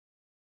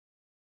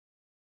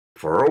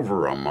For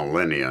over a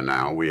millennia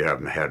now, we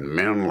have had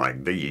men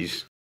like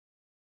these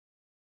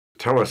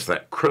tell us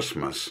that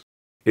Christmas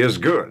is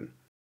good.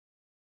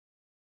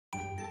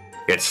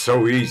 It's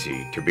so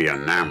easy to be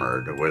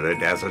enamored with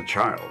it as a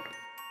child.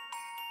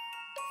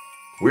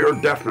 We are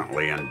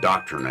definitely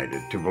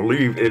indoctrinated to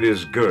believe it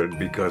is good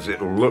because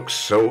it looks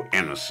so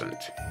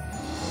innocent.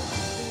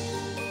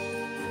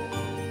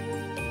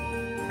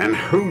 And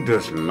who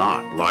does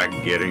not like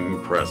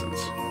getting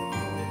presents?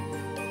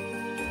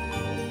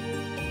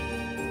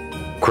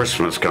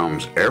 Christmas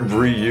comes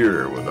every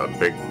year with a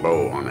big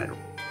bow on it.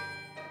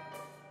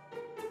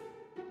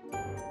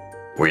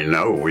 We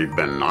know we've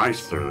been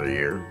nice through the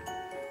year.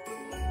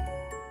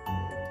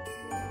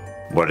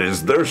 But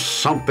is there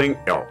something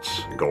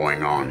else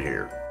going on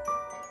here?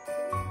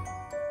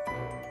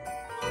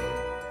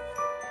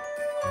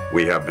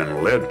 We have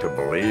been led to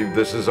believe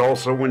this is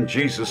also when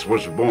Jesus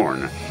was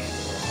born,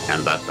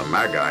 and that the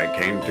Magi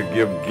came to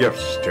give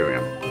gifts to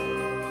him.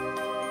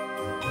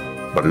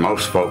 But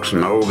most folks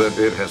know that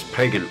it has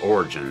pagan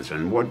origins,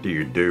 and what do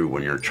you do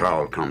when your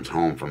child comes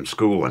home from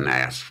school and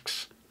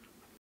asks,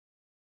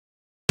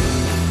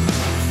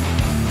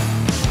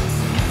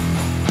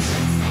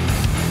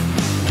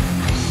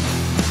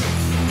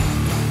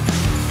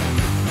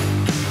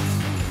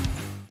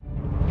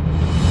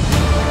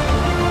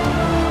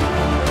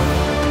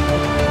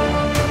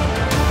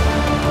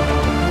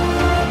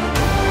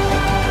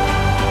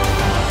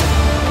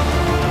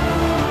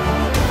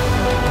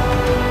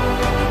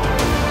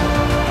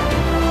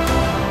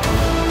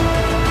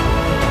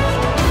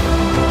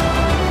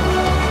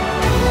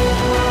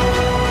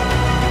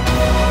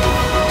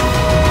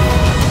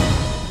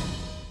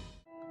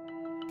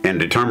 in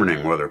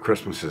determining whether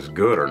Christmas is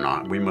good or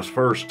not, we must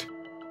first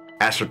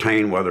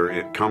ascertain whether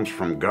it comes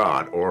from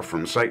God or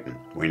from Satan.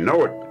 We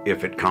know it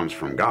if it comes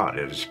from God.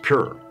 It is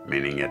pure,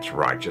 meaning it's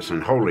righteous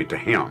and holy to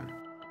him.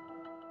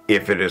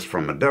 If it is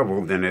from the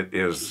devil, then it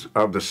is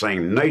of the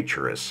same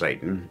nature as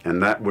Satan,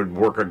 and that would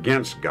work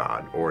against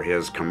God or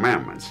his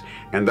commandments,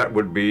 and that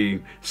would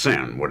be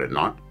sin, would it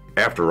not?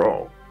 After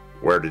all,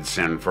 where did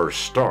sin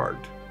first start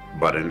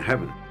but in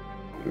heaven?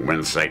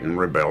 When Satan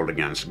rebelled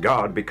against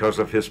God because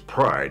of his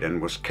pride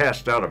and was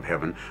cast out of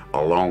heaven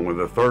along with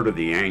a third of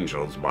the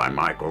angels by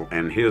Michael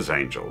and his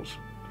angels.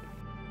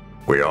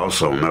 We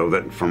also know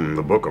that from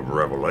the book of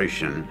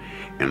Revelation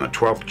in the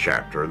 12th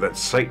chapter that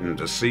Satan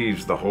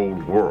deceives the whole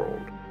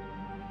world.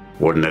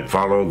 Wouldn't it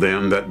follow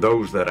then that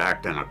those that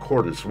act in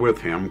accordance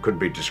with him could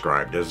be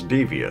described as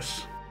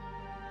devious?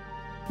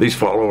 These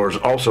followers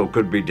also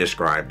could be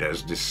described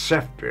as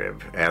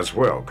deceptive as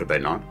well, could they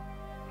not?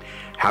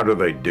 How do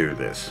they do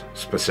this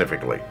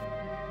specifically?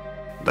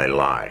 They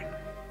lie,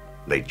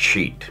 they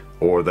cheat,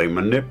 or they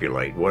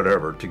manipulate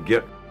whatever to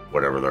get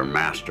whatever their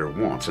master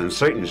wants. And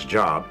Satan's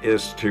job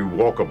is to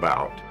walk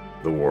about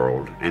the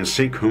world and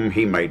seek whom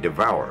he may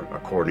devour,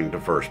 according to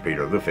 1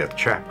 Peter the 5th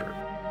chapter.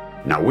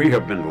 Now we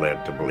have been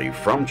led to believe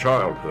from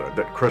childhood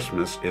that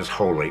Christmas is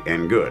holy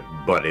and good,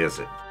 but is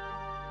it?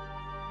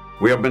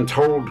 We have been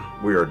told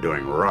we are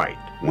doing right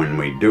when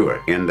we do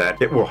it, in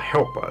that it will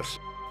help us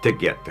to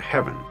get to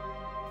heaven.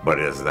 But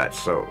is that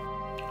so?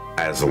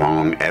 As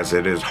long as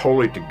it is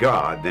holy to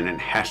God, then it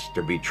has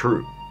to be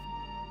true.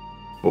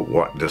 But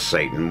what does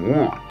Satan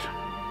want?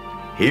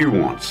 He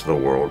wants the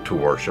world to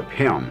worship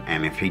him,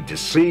 and if he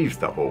deceives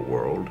the whole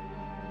world,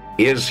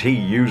 is he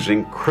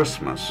using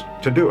Christmas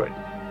to do it?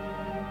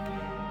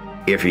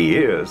 If he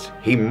is,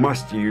 he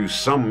must use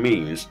some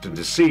means to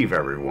deceive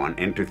everyone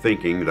into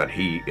thinking that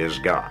he is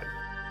God.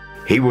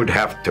 He would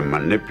have to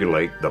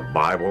manipulate the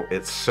Bible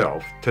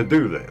itself to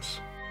do this.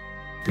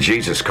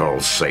 Jesus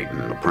calls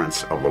Satan the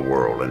prince of the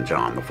world in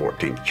John the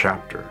 14th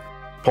chapter.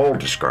 Paul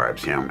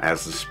describes him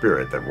as the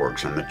spirit that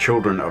works in the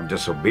children of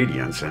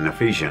disobedience in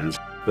Ephesians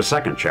the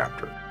 2nd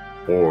chapter.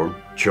 Or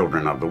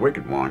children of the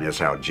wicked one is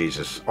how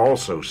Jesus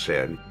also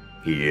said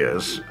he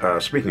is,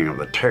 speaking of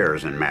the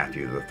tares in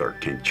Matthew the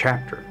 13th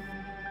chapter.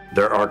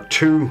 There are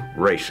two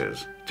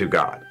races to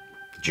God,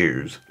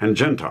 Jews and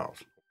Gentiles,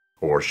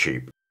 or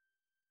sheep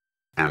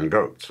and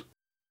goats.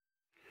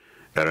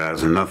 It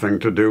has nothing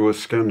to do with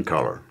skin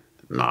color.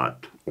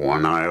 Not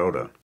one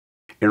iota.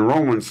 In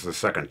Romans the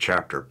 2nd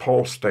chapter,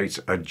 Paul states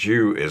a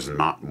Jew is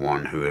not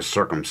one who is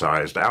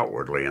circumcised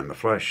outwardly in the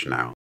flesh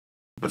now,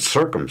 but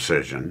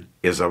circumcision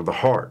is of the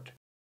heart,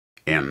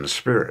 in the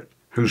spirit,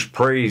 whose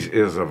praise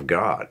is of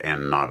God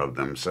and not of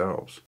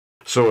themselves.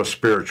 So a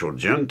spiritual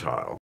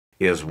Gentile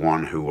is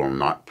one who will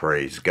not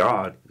praise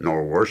God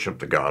nor worship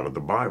the God of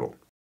the Bible.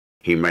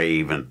 He may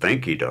even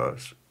think he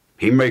does.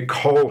 He may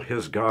call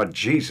his God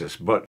Jesus,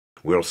 but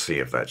we'll see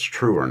if that's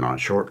true or not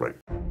shortly.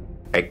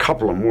 A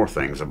couple of more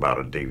things about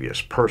a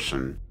devious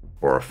person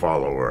or a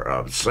follower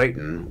of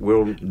Satan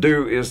will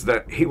do is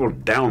that he will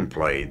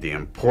downplay the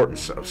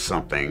importance of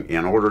something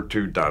in order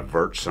to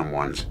divert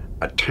someone's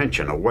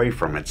attention away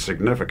from its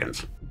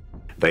significance.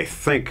 They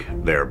think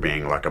they're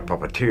being like a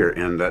puppeteer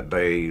in that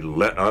they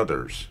let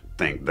others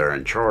think they're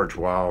in charge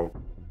while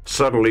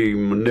subtly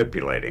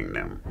manipulating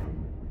them.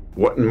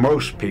 What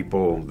most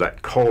people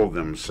that call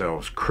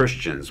themselves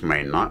Christians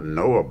may not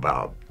know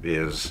about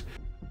is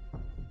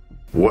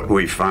what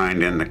we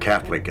find in the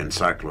Catholic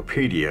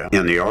Encyclopedia.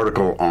 In the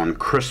article on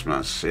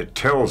Christmas, it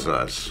tells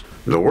us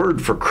the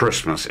word for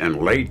Christmas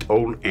in late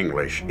Old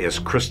English is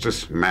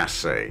Christus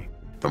Massae,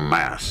 the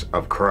Mass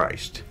of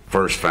Christ,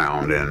 first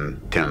found in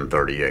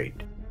 1038,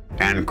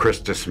 and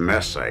Christus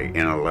Messe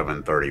in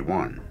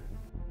 1131.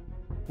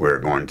 We're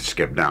going to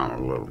skip down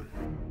a little.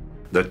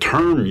 The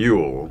term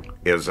Yule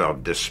is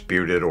of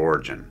disputed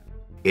origin.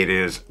 It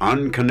is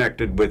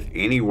unconnected with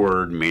any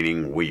word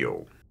meaning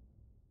wheel.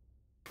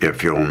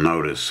 If you'll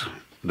notice,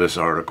 this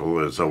article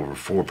is over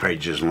 4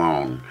 pages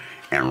long,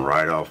 and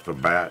right off the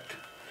bat,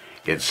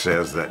 it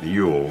says that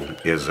Yule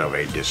is of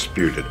a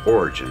disputed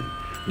origin,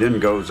 then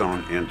goes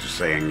on into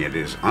saying it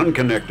is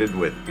unconnected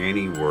with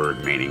any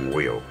word meaning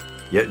wheel.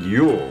 Yet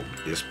Yule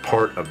is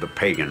part of the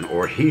pagan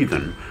or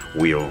heathen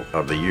wheel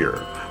of the year,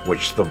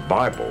 which the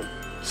Bible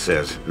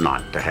says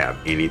not to have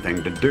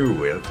anything to do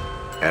with,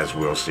 as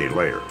we'll see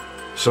later.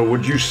 So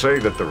would you say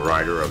that the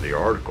writer of the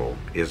article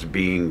is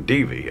being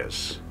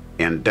devious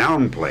and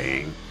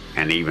downplaying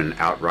and even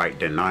outright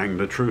denying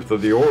the truth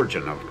of the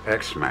origin of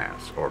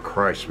Xmas or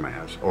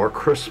Christmas or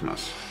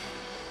Christmas?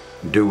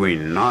 Do we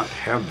not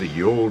have the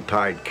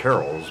Yuletide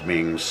carols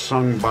being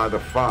sung by the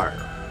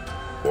fire?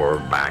 Or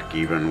back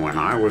even when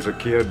I was a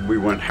kid, we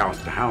went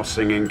house to house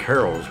singing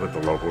carols with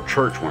the local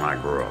church when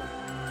I grew up.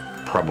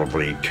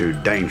 Probably too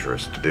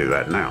dangerous to do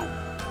that now.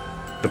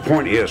 The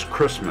point is,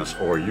 Christmas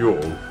or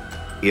Yule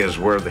is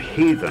where the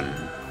heathen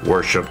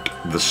worshipped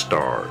the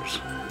stars.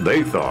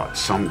 They thought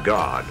some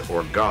god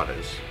or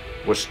goddess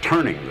was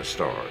turning the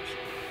stars.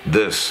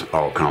 This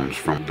all comes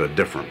from the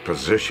different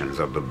positions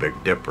of the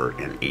Big Dipper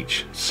in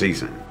each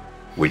season.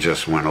 We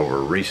just went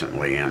over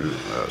recently in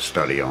a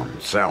study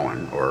on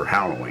Samhain or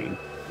Halloween,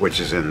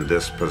 which is in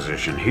this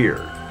position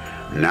here.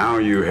 Now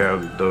you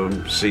have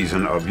the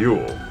season of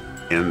Yule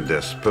in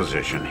this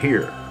position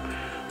here.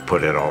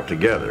 Put it all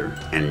together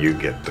and you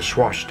get the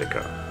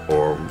swastika,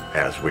 or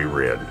as we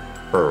read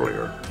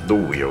earlier, the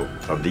wheel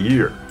of the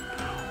year.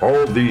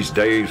 All these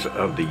days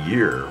of the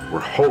year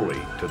were holy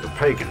to the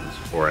pagans,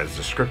 or as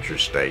the scripture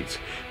states,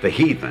 the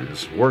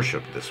heathens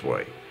worshiped this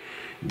way.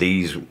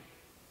 These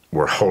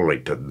were holy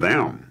to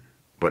them,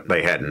 but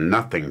they had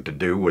nothing to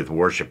do with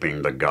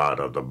worshiping the God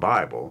of the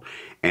Bible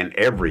and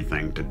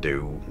everything to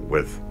do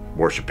with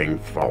worshiping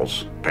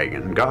false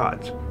pagan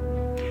gods.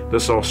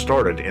 This all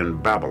started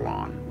in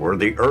Babylon, where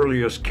the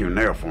earliest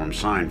cuneiform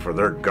sign for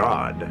their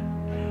god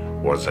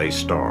was a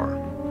star.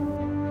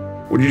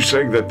 Would you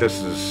say that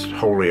this is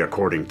holy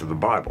according to the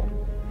Bible?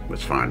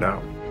 Let's find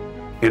out.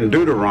 In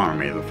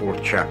Deuteronomy, the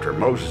 4th chapter,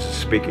 Moses is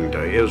speaking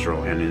to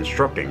Israel and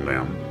instructing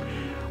them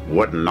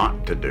what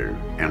not to do.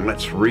 And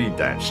let's read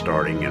that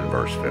starting in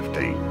verse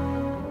 15.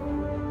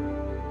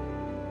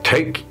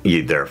 Take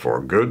ye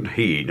therefore good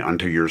heed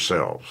unto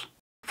yourselves,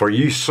 for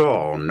ye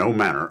saw no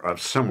manner of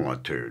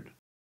similitude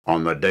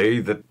on the day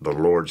that the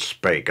Lord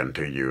spake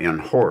unto you in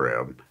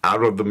Horeb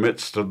out of the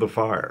midst of the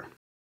fire,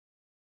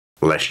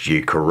 lest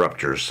ye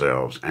corrupt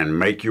yourselves and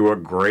make you a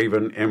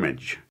graven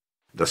image,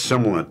 the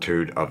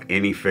similitude of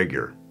any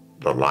figure,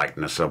 the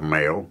likeness of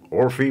male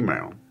or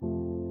female.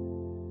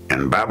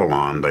 In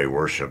Babylon they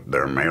worshipped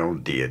their male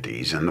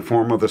deities in the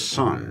form of the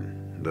sun.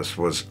 This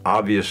was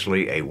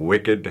obviously a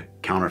wicked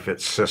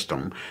counterfeit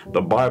system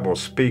the Bible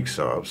speaks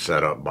of,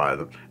 set up by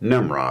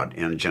Nimrod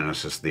in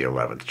Genesis the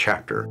 11th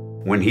chapter,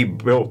 when he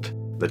built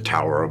the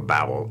Tower of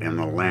Babel in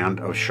the land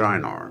of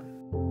Shinar.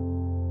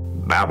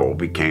 Babel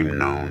became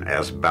known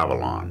as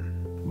Babylon.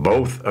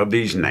 Both of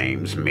these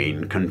names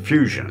mean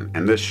confusion,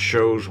 and this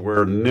shows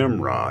where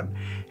Nimrod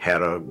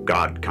had a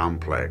God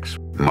complex,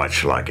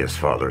 much like his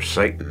father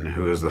Satan,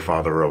 who is the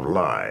father of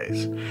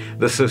lies.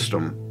 The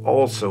system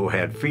also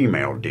had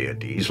female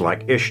deities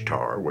like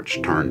Ishtar,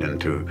 which turned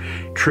into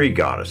tree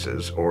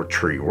goddesses or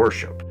tree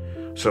worship.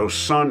 So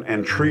sun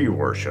and tree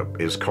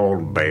worship is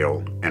called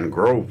Baal and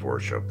grove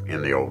worship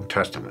in the Old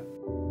Testament.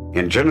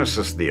 In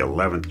Genesis the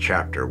 11th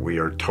chapter, we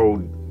are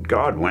told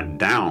God went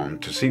down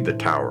to see the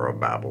Tower of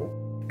Babel,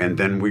 and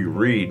then we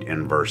read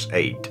in verse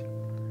 8,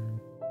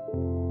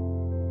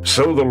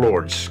 So the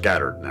Lord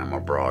scattered them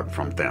abroad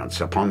from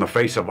thence upon the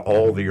face of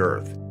all the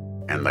earth,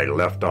 and they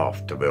left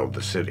off to build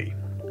the city.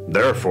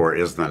 Therefore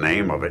is the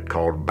name of it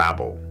called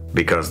Babel,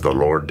 because the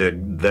Lord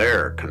did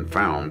there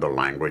confound the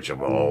language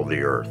of all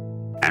the earth.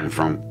 And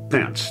from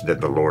thence did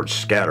the Lord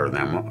scatter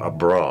them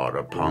abroad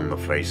upon the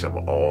face of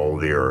all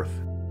the earth.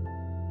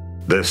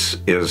 This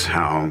is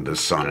how the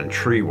sun and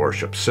tree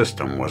worship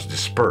system was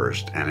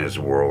dispersed and is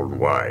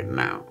worldwide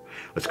now.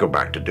 Let's go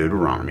back to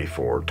Deuteronomy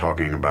 4,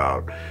 talking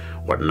about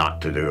what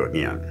not to do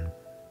again.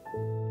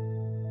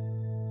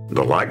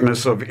 The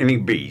likeness of any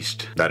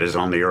beast that is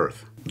on the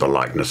earth, the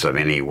likeness of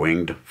any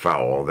winged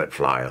fowl that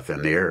flieth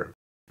in the air,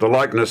 the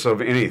likeness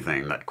of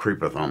anything that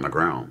creepeth on the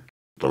ground,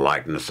 the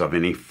likeness of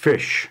any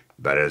fish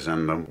that is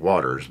in the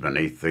waters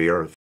beneath the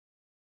earth.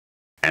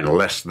 And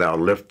lest thou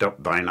lift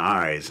up thine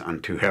eyes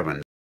unto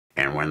heaven,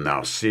 and when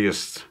thou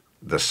seest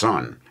the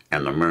sun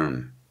and the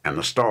moon and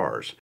the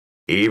stars,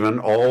 Even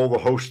all the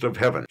host of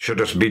heaven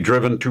shouldst be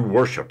driven to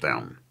worship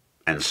them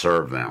and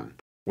serve them,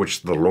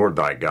 which the Lord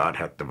thy God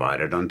hath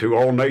divided unto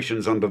all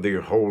nations under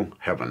the whole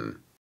heaven.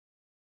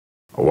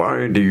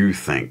 Why do you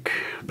think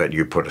that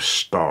you put a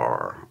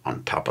star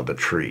on top of the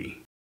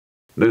tree?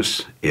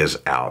 This is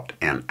out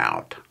and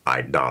out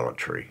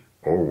idolatry,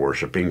 or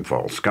worshiping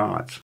false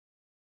gods.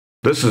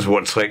 This is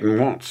what Satan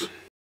wants.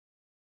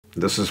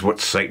 This is what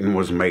Satan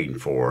was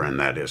made for, and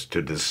that is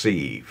to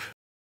deceive.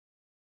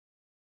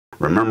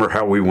 Remember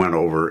how we went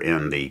over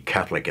in the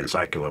Catholic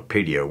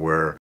Encyclopedia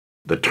where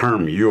the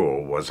term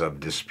Yule was of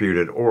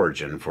disputed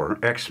origin for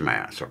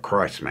Xmas or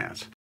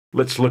Christmas.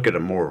 Let's look at a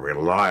more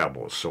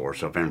reliable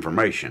source of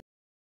information.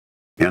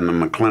 In the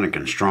McClintock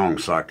and Strong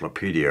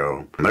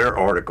Encyclopedia, their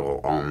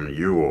article on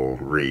Yule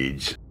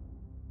reads,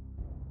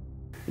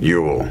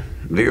 Yule,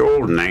 the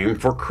old name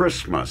for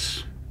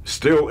Christmas,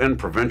 still in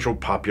provincial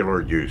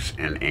popular use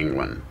in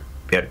England.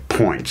 It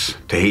points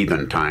to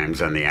heathen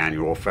times and the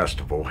annual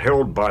festival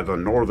held by the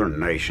northern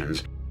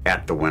nations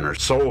at the winter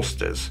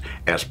solstice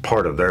as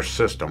part of their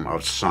system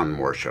of sun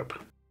worship.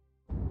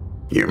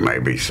 You may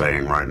be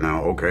saying right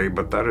now, okay,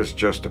 but that is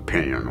just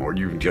opinion, or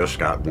you've just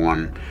got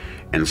one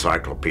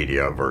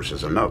encyclopedia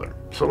versus another.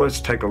 So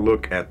let's take a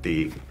look at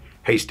the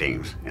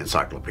Hastings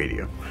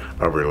Encyclopedia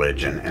of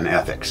Religion and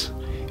Ethics.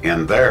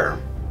 In their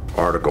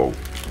article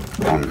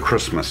on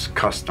Christmas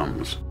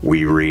customs,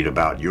 we read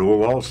about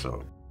Yule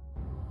also.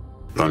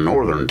 The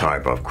northern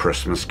type of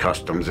Christmas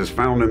customs is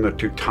found in the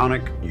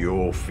Teutonic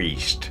Yule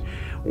feast,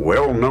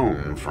 well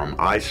known from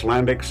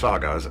Icelandic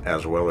sagas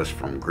as well as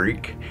from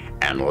Greek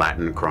and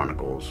Latin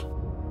chronicles.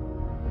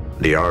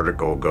 The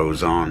article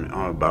goes on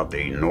about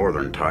the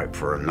northern type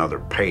for another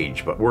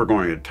page, but we're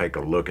going to take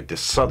a look at the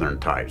southern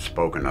type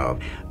spoken of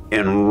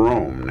in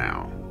Rome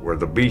now, where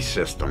the beast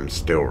system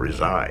still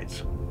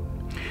resides.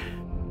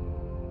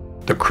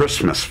 The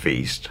Christmas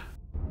feast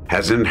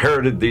has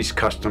inherited these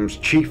customs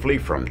chiefly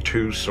from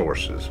two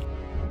sources,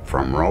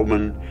 from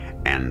Roman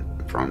and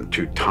from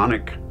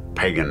Teutonic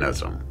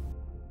paganism.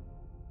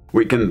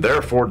 We can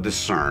therefore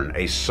discern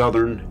a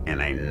southern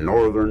and a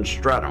northern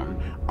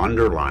stratum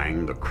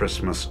underlying the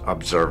Christmas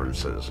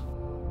observances.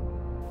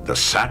 The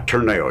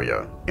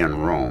Saturnalia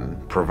in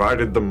Rome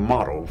provided the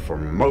model for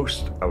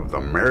most of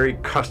the merry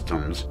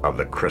customs of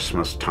the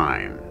Christmas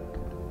time.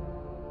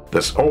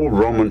 This old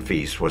Roman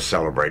feast was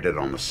celebrated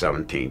on the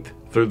 17th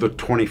through the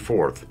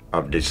 24th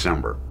of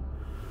December.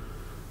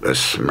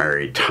 This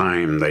merry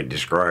time they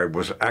described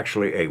was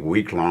actually a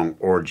week-long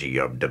orgy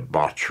of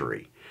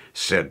debauchery,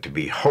 said to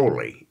be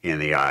holy in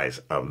the eyes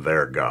of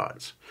their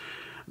gods.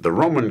 The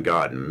Roman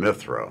god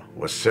Mithra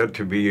was said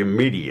to be a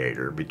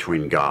mediator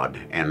between God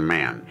and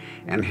man,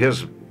 and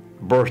his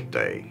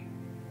birthday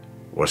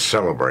was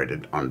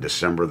celebrated on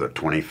December the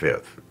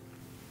 25th.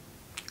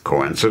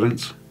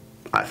 Coincidence?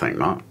 I think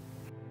not.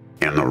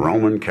 In the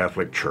Roman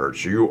Catholic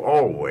Church, you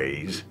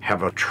always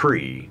have a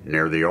tree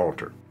near the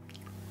altar.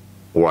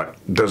 What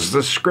does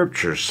the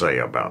Scripture say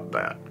about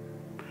that?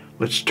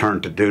 Let's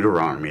turn to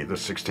Deuteronomy, the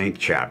 16th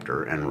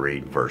chapter, and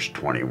read verse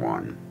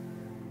 21.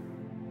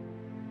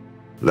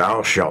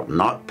 Thou shalt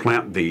not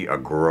plant thee a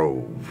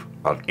grove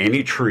of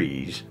any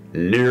trees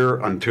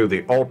near unto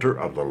the altar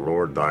of the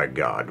Lord thy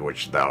God,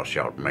 which thou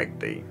shalt make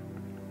thee.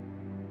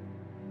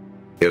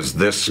 Is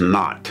this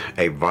not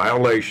a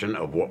violation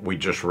of what we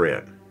just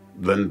read?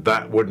 Then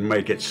that would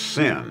make it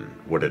sin,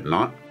 would it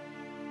not?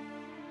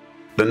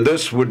 Then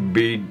this would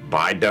be,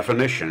 by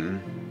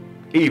definition,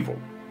 evil.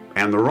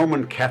 And the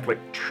Roman Catholic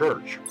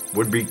Church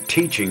would be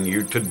teaching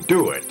you to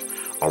do it,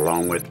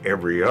 along with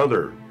every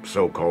other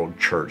so-called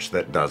church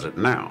that does it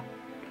now.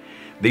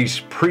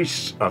 These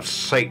priests of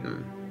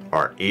Satan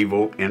are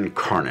evil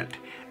incarnate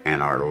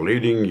and are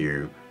leading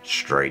you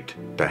straight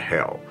to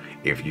hell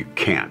if you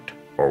can't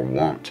or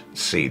won't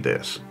see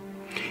this.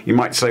 You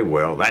might say,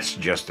 well, that's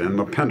just in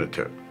the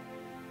Pentateuch.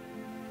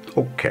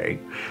 Okay,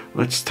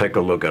 let's take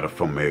a look at a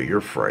familiar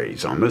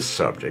phrase on this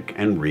subject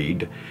and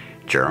read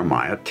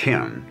Jeremiah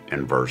 10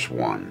 and verse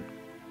 1.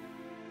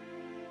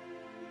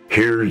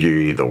 Hear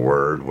ye the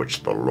word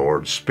which the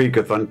Lord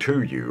speaketh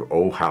unto you,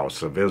 O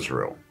house of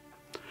Israel.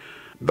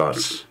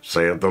 Thus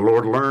saith the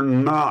Lord,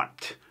 learn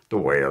not the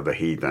way of the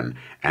heathen,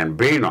 and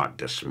be not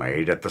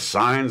dismayed at the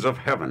signs of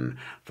heaven,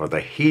 for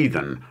the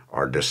heathen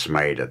are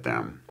dismayed at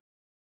them.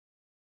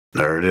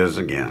 There it is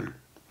again.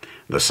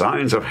 The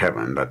signs of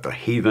heaven that the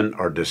heathen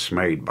are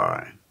dismayed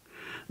by.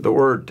 The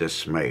word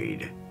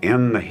dismayed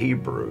in the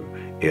Hebrew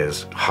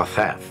is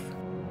hathath.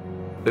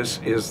 This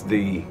is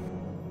the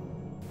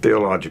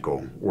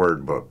theological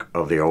word book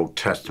of the Old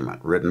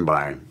Testament written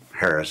by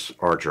Harris,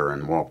 Archer,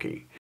 and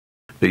Walke.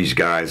 These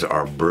guys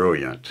are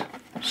brilliant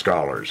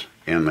scholars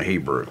in the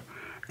Hebrew,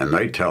 and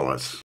they tell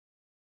us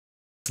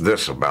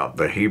this about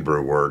the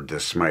Hebrew word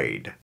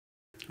dismayed.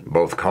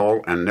 Both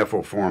call and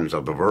niphal forms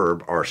of the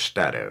verb are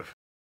stative.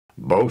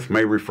 Both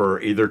may refer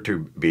either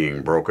to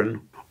being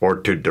broken or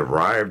to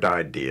derived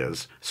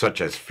ideas such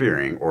as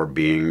fearing or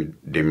being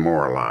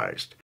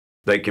demoralized.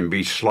 They can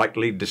be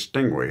slightly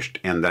distinguished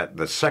in that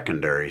the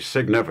secondary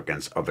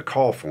significance of the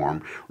call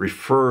form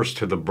refers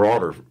to the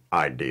broader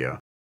idea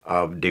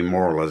of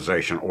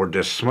demoralization or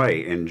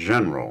dismay in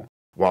general,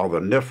 while the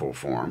niffle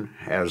form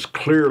has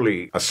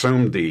clearly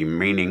assumed the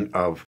meaning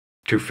of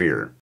to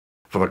fear.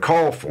 For the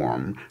call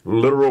form,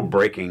 literal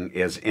breaking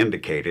is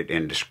indicated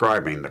in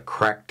describing the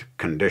cracked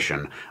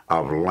condition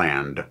of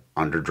land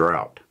under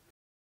drought.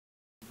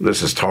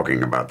 This is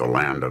talking about the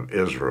land of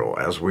Israel,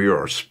 as we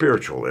are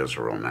spiritual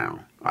Israel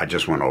now. I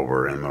just went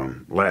over in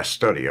the last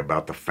study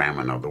about the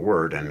famine of the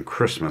word and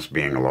Christmas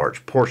being a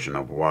large portion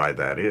of why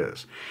that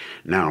is.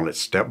 Now let's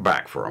step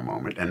back for a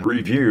moment and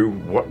review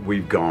what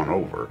we've gone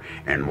over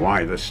and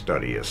why this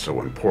study is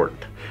so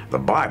important. The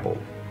Bible,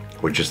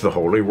 which is the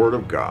holy word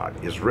of God,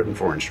 is written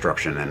for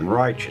instruction in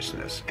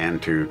righteousness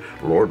and to,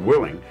 Lord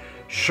willing,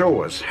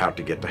 show us how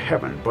to get to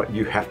heaven. But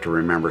you have to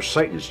remember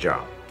Satan's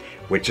job,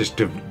 which is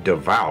to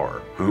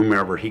devour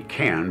whomever he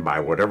can by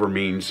whatever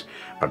means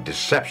of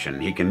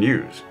deception he can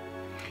use.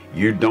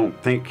 You don't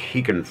think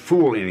he can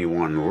fool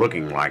anyone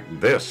looking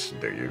like this,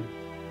 do you?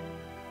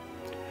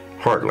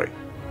 Hardly.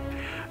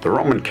 The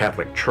Roman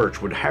Catholic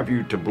Church would have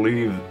you to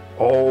believe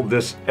all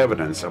this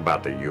evidence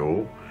about the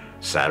Yule,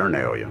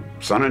 Saturnalia,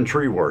 sun and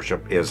tree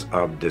worship is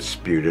of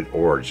disputed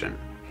origin.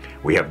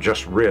 We have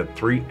just read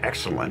 3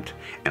 excellent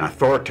and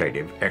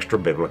authoritative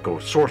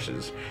extra-biblical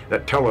sources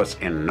that tell us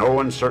in no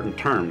uncertain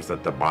terms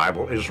that the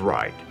Bible is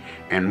right,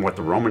 and what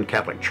the Roman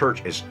Catholic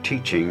Church is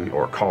teaching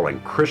or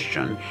calling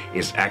Christian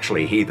is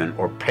actually heathen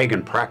or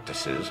pagan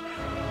practices,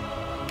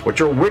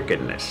 which are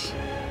wickedness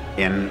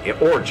in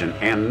origin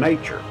and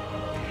nature.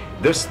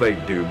 This they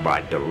do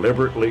by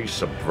deliberately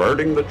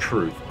subverting the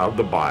truth of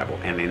the Bible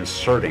and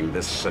inserting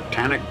this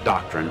satanic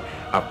doctrine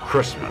of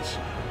Christmas,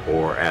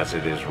 or as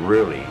it is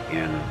really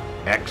in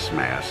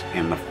Xmas,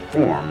 in the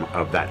form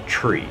of that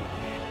tree.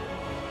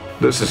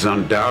 This is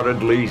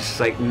undoubtedly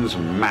Satan's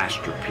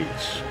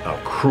masterpiece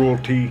of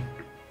cruelty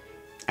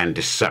and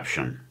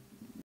deception.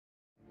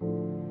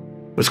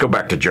 Let's go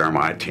back to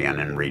Jeremiah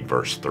 10 and read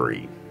verse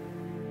 3.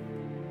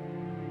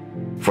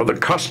 For the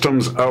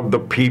customs of the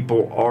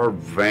people are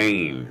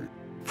vain,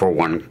 for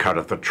one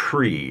cutteth a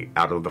tree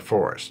out of the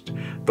forest,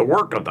 the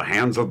work of the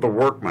hands of the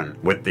workman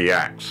with the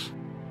axe.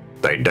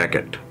 They deck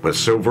it with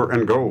silver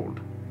and gold.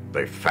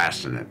 They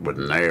fasten it with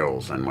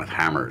nails and with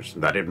hammers,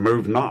 that it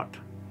move not.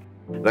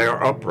 They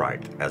are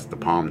upright as the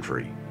palm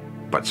tree,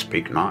 but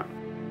speak not.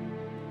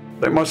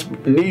 They must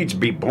needs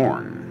be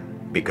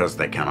born, because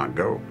they cannot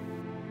go.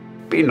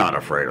 Be not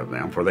afraid of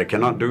them, for they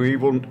cannot do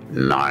evil,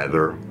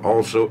 neither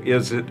also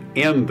is it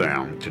in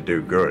them to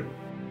do good.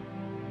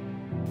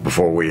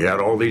 Before we had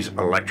all these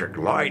electric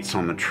lights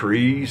on the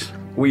trees,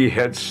 we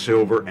had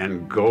silver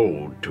and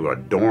gold to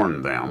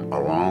adorn them,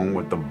 along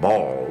with the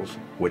balls,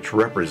 which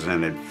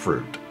represented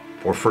fruit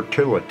or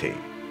fertility.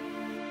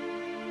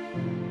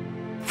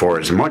 For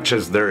as much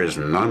as there is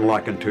none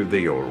like unto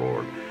thee, O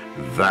Lord,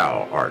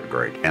 thou art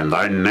great, and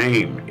thy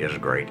name is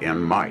great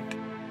in might.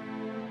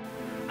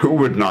 Who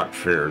would not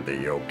fear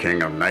thee, O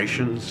King of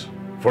nations?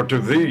 For to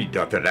thee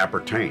doth it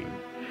appertain.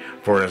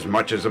 For as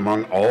much as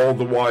among all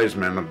the wise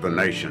men of the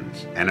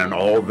nations, and in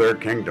all their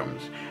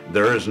kingdoms,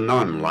 there is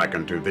none like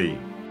unto thee.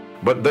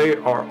 But they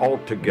are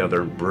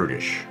altogether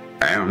brutish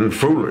and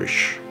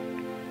foolish.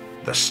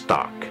 The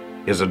stock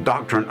is a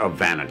doctrine of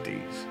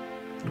vanities.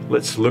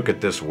 Let's look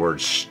at this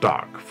word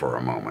stock for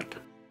a moment.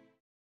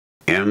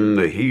 In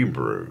the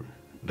Hebrew,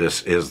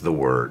 this is the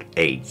word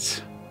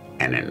eitz,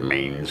 and it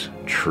means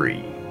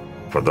tree.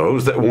 For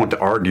those that want to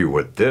argue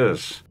with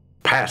this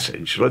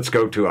passage, let's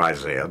go to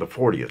Isaiah, the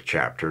 40th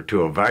chapter,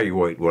 to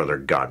evaluate whether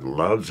God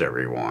loves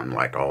everyone,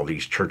 like all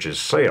these churches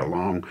say,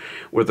 along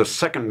with the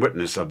second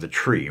witness of the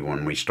tree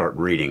when we start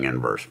reading in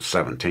verse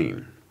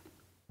 17.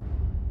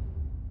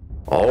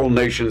 All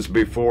nations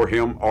before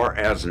him are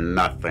as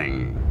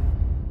nothing,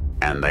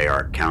 and they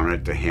are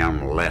counted to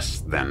him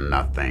less than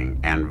nothing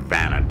and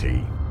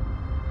vanity.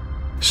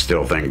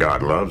 Still think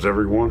God loves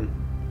everyone?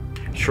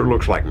 Sure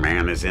looks like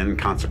man is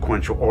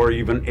inconsequential or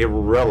even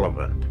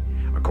irrelevant,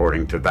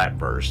 according to that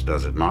verse,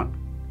 does it not?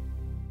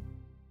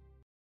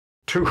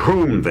 To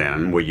whom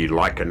then will ye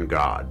liken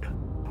God?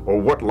 Or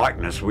what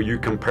likeness will you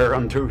compare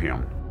unto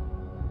him?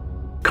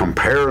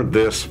 Compare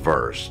this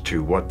verse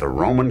to what the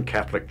Roman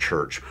Catholic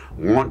Church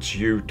wants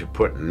you to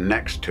put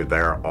next to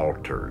their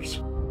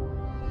altars.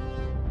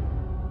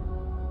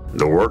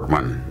 The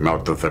workman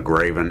melteth a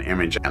graven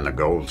image, and the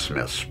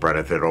goldsmith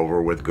spreadeth it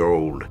over with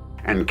gold,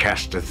 and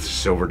casteth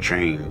silver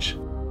chains.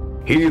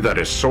 He that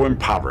is so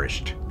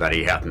impoverished that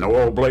he hath no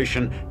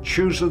oblation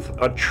chooseth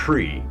a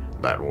tree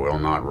that will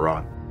not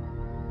rot.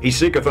 He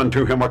seeketh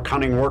unto him a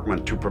cunning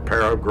workman to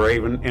prepare a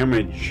graven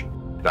image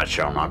that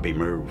shall not be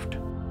moved.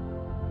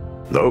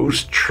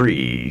 Those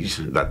trees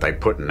that they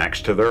put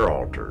next to their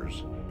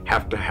altars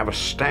have to have a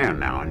stand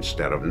now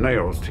instead of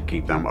nails to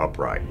keep them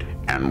upright.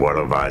 And what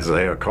of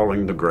Isaiah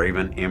calling the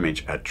graven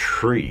image a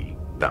tree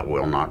that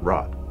will not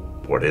rot?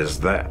 What is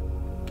that?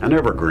 An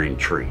evergreen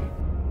tree.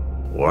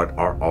 What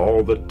are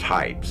all the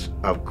types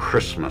of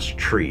Christmas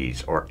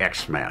trees or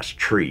Xmas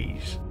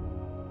trees?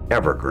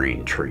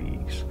 evergreen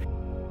trees.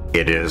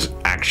 It is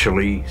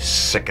actually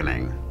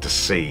sickening to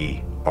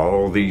see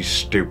all these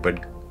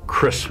stupid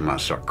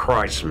Christmas or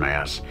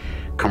Christmas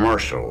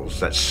commercials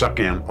that suck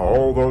in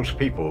all those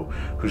people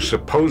who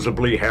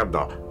supposedly have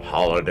the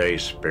holiday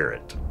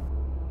spirit.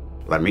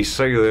 Let me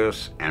say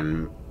this,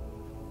 and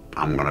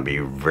I'm going to be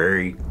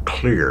very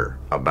clear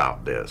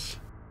about this.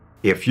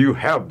 If you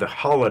have the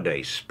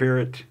holiday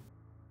spirit,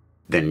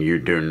 then you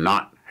do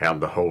not have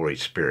the Holy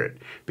Spirit,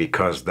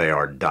 because they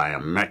are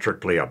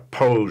diametrically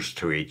opposed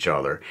to each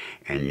other,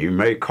 and you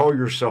may call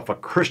yourself a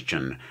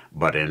Christian,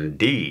 but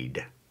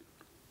indeed,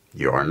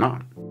 you are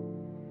not.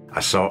 I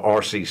saw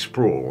R.C.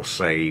 Sproul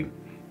say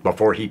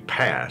before he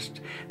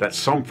passed that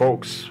some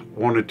folks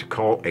wanted to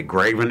call a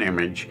graven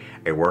image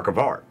a work of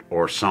art,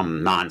 or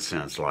some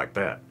nonsense like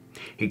that.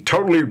 He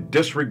totally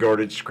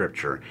disregarded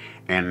Scripture,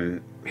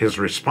 and his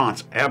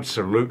response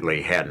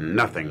absolutely had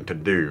nothing to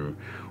do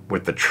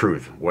with the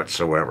truth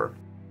whatsoever.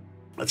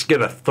 Let's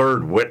get a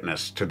third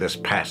witness to this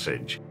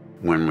passage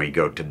when we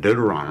go to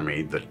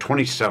Deuteronomy, the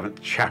 27th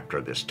chapter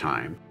this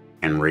time,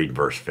 and read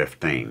verse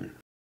 15.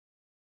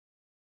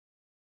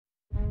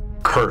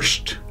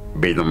 Cursed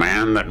be the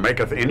man that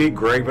maketh any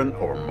graven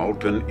or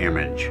molten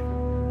image,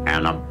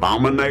 an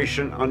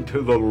abomination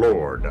unto the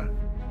Lord,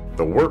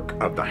 the work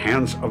of the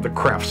hands of the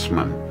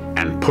craftsman,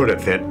 and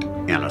putteth it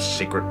in a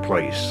secret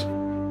place.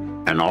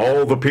 And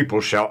all the people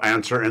shall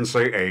answer and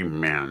say,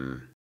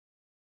 Amen.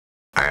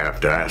 I have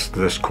to ask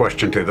this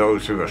question to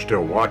those who are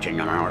still watching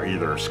and are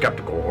either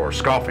skeptical or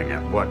scoffing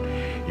at what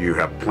you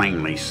have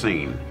plainly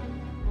seen.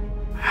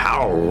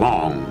 How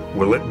long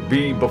will it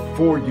be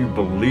before you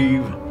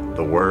believe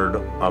the word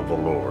of the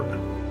Lord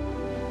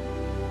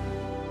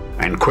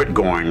and quit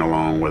going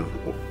along with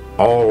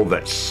all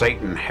that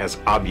Satan has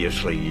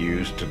obviously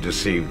used to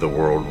deceive the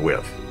world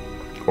with?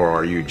 Or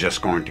are you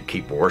just going to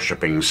keep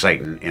worshiping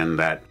Satan in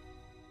that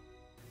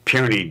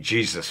puny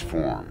Jesus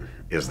form?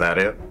 Is that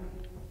it?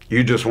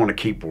 You just want to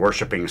keep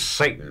worshiping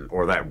Satan,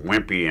 or that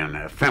wimpy and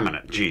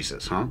effeminate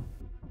Jesus, huh?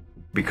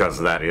 Because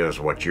that is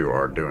what you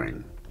are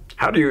doing.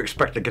 How do you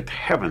expect to get to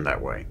heaven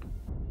that way?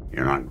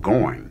 You're not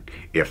going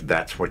if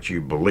that's what you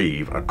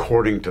believe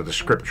according to the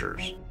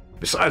Scriptures.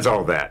 Besides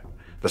all that,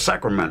 the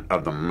sacrament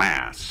of the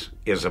Mass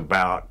is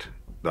about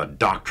the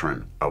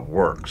doctrine of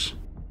works.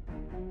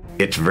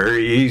 It's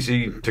very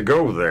easy to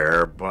go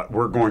there, but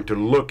we're going to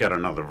look at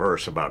another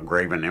verse about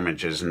graven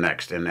images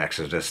next in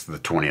Exodus, the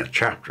 20th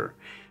chapter.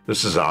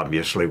 This is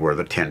obviously where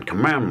the 10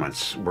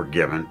 Commandments were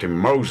given to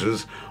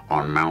Moses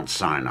on Mount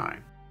Sinai.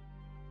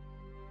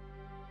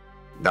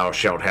 Thou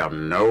shalt have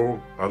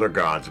no other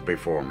gods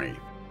before me.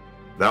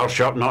 Thou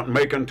shalt not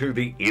make unto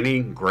thee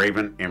any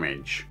graven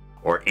image,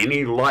 or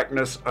any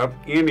likeness of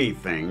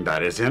anything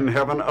that is in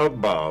heaven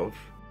above,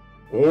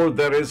 or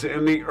that is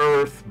in the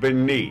earth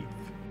beneath,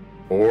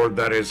 or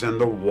that is in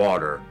the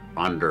water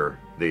under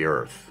the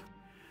earth.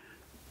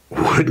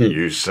 Wouldn't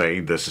you say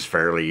this is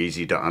fairly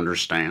easy to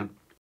understand?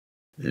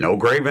 No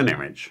graven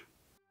image,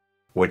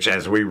 which,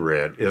 as we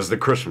read, is the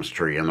Christmas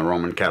tree in the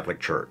Roman Catholic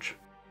Church.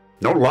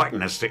 No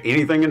likeness to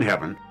anything in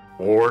heaven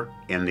or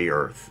in the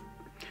earth.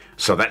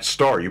 So that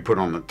star you put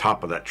on the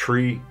top of that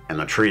tree and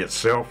the tree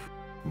itself,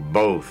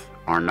 both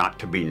are not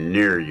to be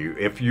near you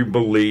if you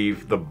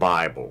believe the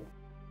Bible.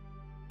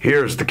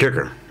 Here's the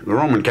kicker. The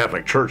Roman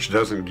Catholic Church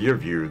doesn't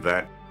give you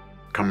that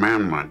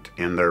commandment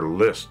in their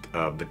list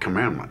of the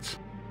commandments.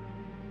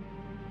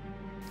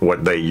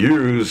 What they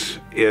use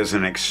is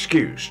an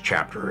excuse.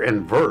 Chapter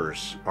and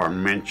verse are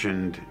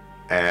mentioned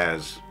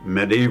as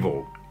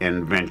medieval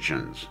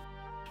inventions.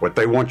 What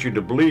they want you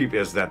to believe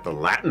is that the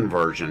Latin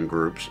version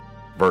groups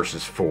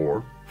verses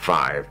 4,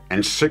 5,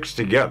 and 6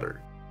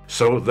 together,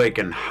 so they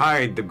can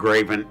hide the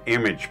graven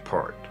image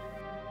part.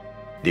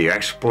 The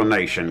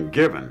explanation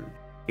given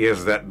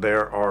is that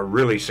there are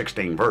really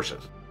 16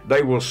 verses.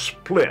 They will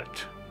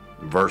split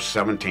verse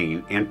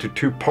 17 into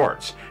 2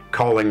 parts,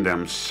 calling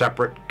them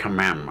separate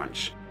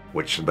commandments,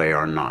 which they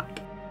are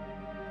not.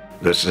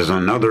 This is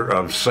another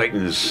of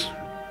Satan's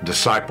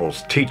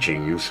disciples'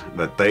 teachings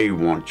that they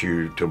want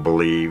you to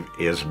believe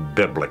is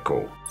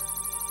biblical.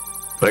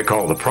 They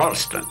call the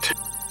Protestant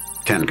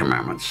 10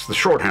 Commandments the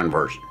shorthand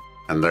version,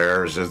 and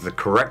theirs is the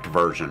correct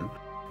version,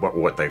 but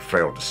what they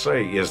fail to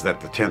say is that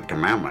the 10th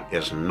commandment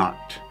is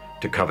not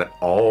to covet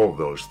all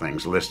those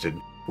things listed,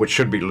 which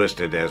should be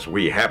listed as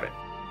we have it,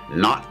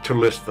 not to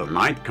list the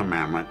 9th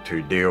commandment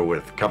to deal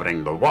with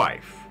coveting the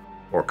wife,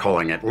 or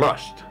calling it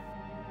lust,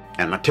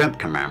 and the 10th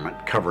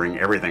commandment covering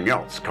everything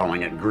else,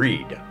 calling it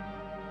greed.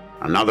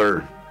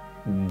 Another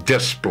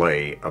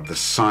display of the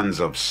sons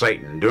of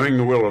Satan doing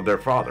the will of their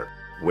father,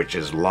 which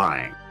is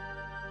lying.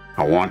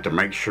 I want to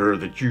make sure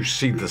that you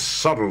see the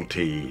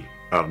subtlety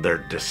of their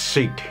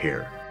deceit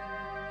here.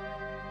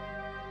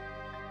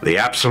 The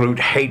absolute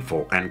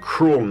hateful and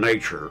cruel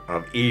nature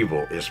of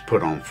evil is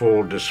put on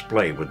full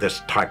display with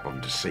this type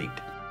of deceit.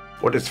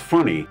 What is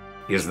funny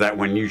is that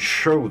when you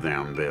show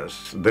them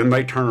this, then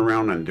they turn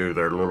around and do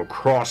their little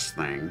cross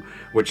thing,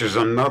 which is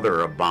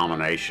another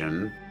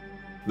abomination.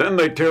 Then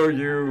they tell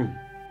you,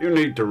 you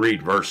need to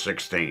read verse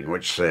 16,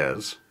 which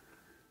says,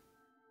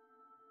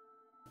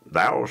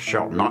 thou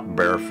shalt not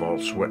bear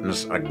false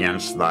witness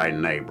against thy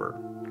neighbor.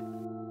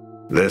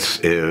 This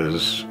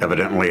is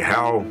evidently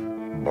how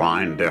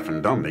blind, deaf,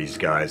 and dumb these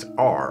guys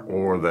are,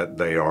 or that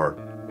they are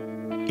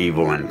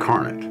evil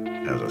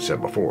incarnate, as I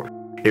said before.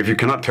 If you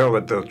cannot tell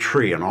that the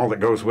tree and all that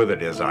goes with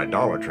it is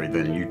idolatry,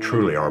 then you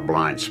truly are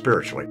blind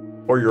spiritually,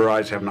 or your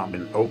eyes have not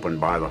been opened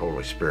by the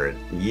Holy Spirit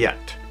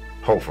yet,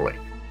 hopefully.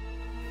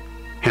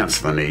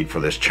 Hence the need for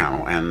this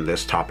channel and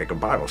this topic of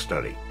Bible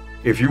study.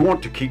 If you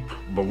want to keep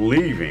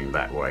believing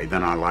that way,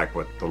 then I like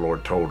what the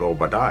Lord told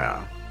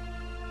Obadiah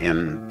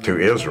to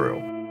Israel,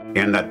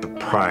 in that the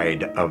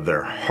pride of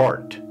their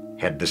heart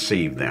had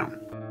deceived them.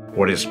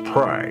 What is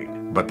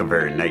pride but the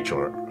very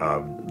nature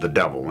of the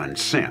devil and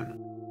sin?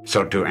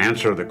 So to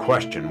answer the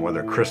question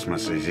whether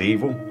Christmas is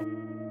evil,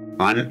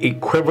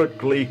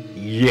 unequivocally,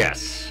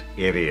 yes,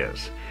 it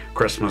is.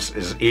 Christmas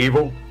is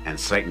evil, and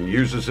Satan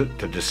uses it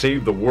to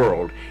deceive the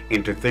world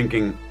into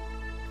thinking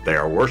they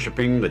are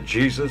worshiping the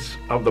Jesus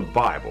of the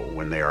Bible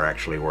when they are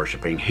actually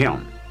worshiping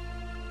him.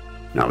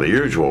 Now, the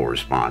usual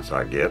response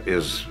I get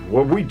is,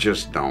 well, we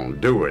just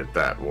don't do it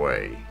that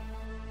way.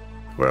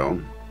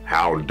 Well,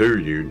 how do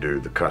you do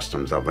the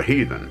customs of the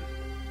heathen?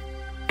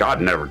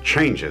 God never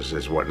changes,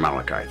 is what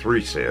Malachi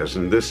 3 says,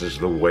 and this is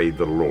the way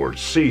the Lord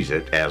sees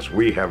it, as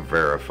we have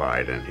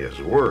verified in his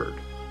word.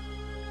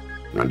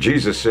 Now,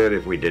 Jesus said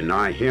if we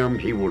deny him,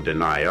 he will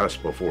deny us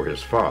before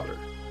his Father.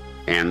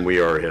 And we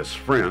are his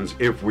friends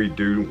if we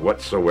do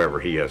whatsoever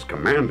he has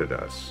commanded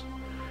us.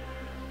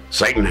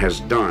 Satan has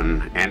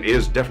done and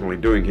is definitely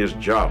doing his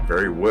job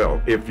very well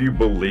if you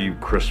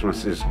believe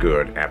Christmas is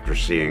good after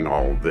seeing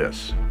all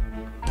this.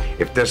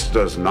 If this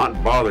does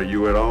not bother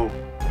you at all,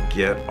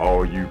 get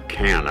all you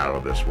can out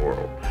of this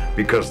world,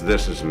 because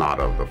this is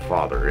not of the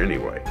Father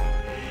anyway.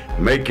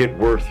 Make it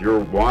worth your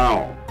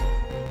while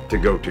to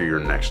go to your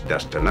next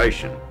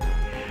destination.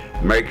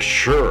 Make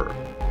sure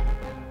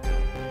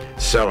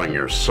selling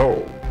your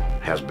soul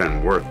has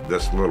been worth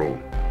this little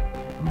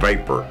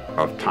vapor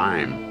of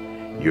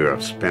time you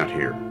have spent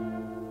here.